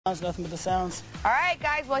Sounds, nothing but the sounds. All right,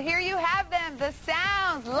 guys. Well, here you have them. The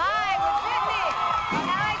sounds live with Fredrik on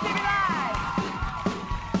LATV Live.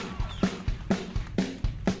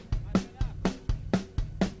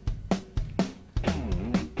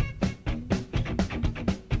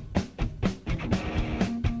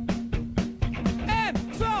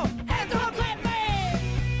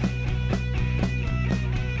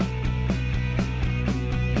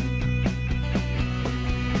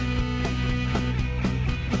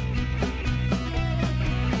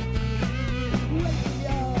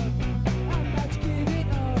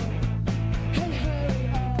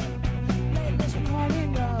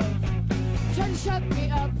 Shut me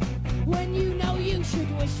up when you know you should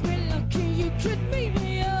whisper. Lucky you could beat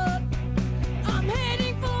me up. I'm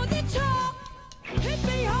heading for the top. Hit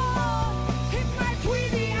me hard, hit my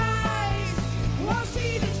tweedy eyes. We'll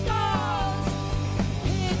see the stars.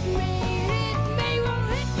 Hit me, well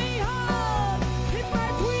hit me hard. Hit my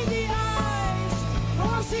tweedy eyes.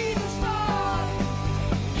 We'll see the stars.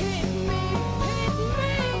 Hit me, hit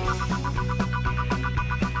me.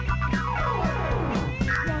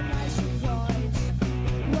 One night surprise.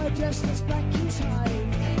 We're dressed as black and time.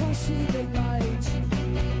 We'll see the light.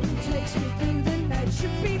 It takes me through the night. You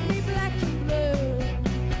beat me black and blue,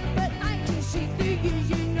 but I can see through you.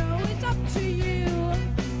 You know it's up to you.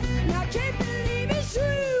 Now can't believe it's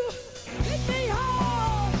true. Hit me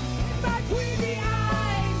hard, hit my tweedy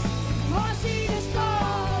eyes. We'll see the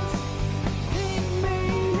stars. Hit me,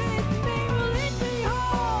 well hit me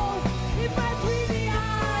hard. Hit my tweedy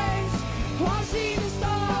eyes. We'll see the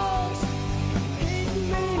stars. Hit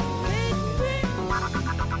me, hit me.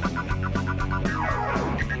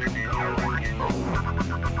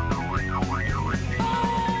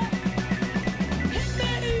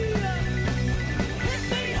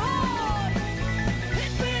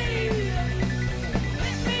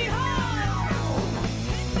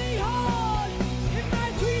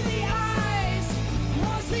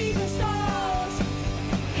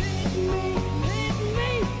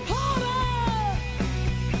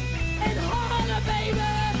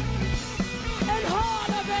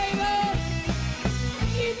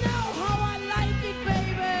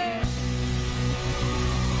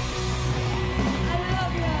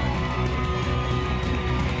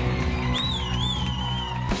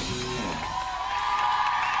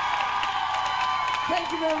 Thank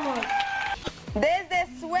you very much. Desde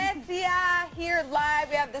Suecia, here live.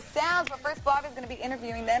 We have the sounds, but first Flavia's going to be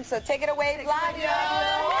interviewing them, so take it away, Flavia. Thank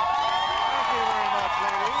you very much,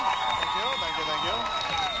 ladies. Thank you.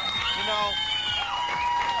 You know,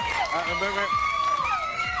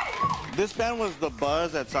 this band was the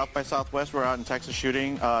buzz at South by Southwest. We were out in Texas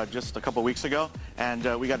shooting just a couple weeks ago, and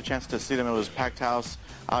we got a chance to see them. It was a packed house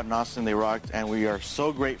out in Austin. They rocked, and we are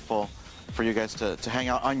so grateful for you guys to hang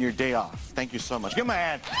out on your day off. Thank you so much. Give them a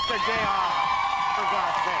hand. It's their day off, for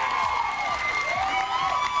God's sake.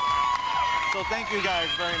 So thank you guys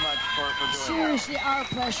very much for doing Seriously, our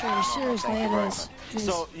pleasure. Seriously, it is. that.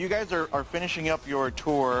 So you guys are finishing up your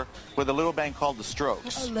tour with a little band called The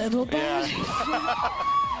Strokes. A little bit. Yeah.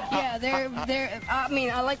 Yeah, they're. I mean,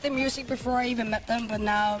 I liked their music before I even met them, but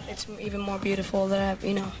now it's even more beautiful. They're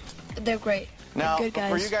great. Now, They're good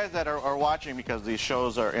guys. for you guys that are watching, because these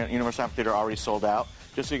shows are in Universal Amphitheater already sold out,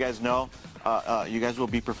 just so you guys know, you guys will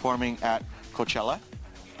be performing at Coachella.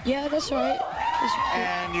 Yeah, that's right.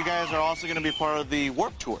 And you guys are also going to be part of the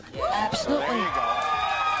Warped Tour. Absolutely. So there you go.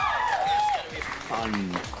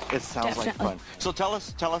 Fun. It sounds like fun. So tell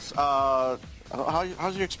us,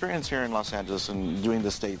 how's your experience here in Los Angeles and doing the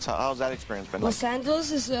States? How's that experience been? Los Angeles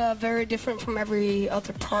is very different from every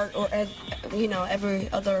other part or every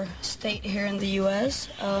other state here in the U.S.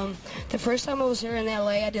 The first time I was here in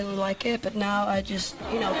L.A., I didn't like it, but now I just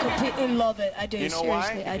completely love it. I do. You know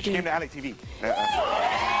Seriously, why? I do. You came to LATV.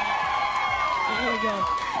 There we go.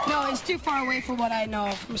 No, it's too far away from what I know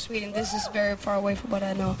from Sweden. This is very far away from what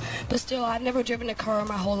I know. But still, I've never driven a car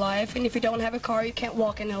my whole life. And if you don't have a car, you can't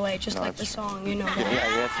walk in LA, just like the song, you know that.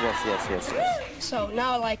 Yes. So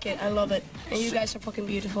now I like it. I love it. And you guys are fucking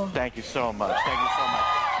beautiful. Thank you so much. Thank you so much.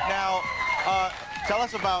 Now, tell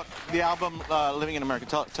us about the album Living in America.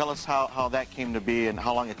 Tell us how that came to be and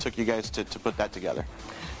how long it took you guys to put that together.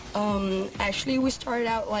 Actually, we started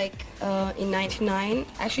out in 99,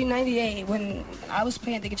 actually 98, when I was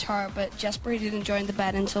playing the guitar, but Jesper didn't join the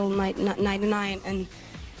band until 99, and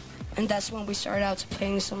that's when we started out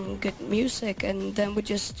playing some good music, and then we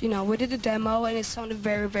just, we did a demo, and it sounded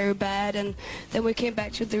very, very bad, and then we came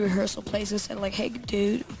back to the rehearsal place and said, like, hey,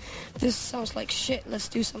 dude, this sounds like shit, let's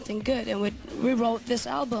do something good, and we wrote this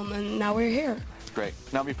album, and now we're here. Great.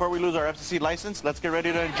 Now, before we lose our FCC license, let's get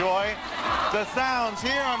ready to enjoy the sounds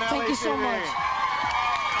here on LATV. Thank you so much.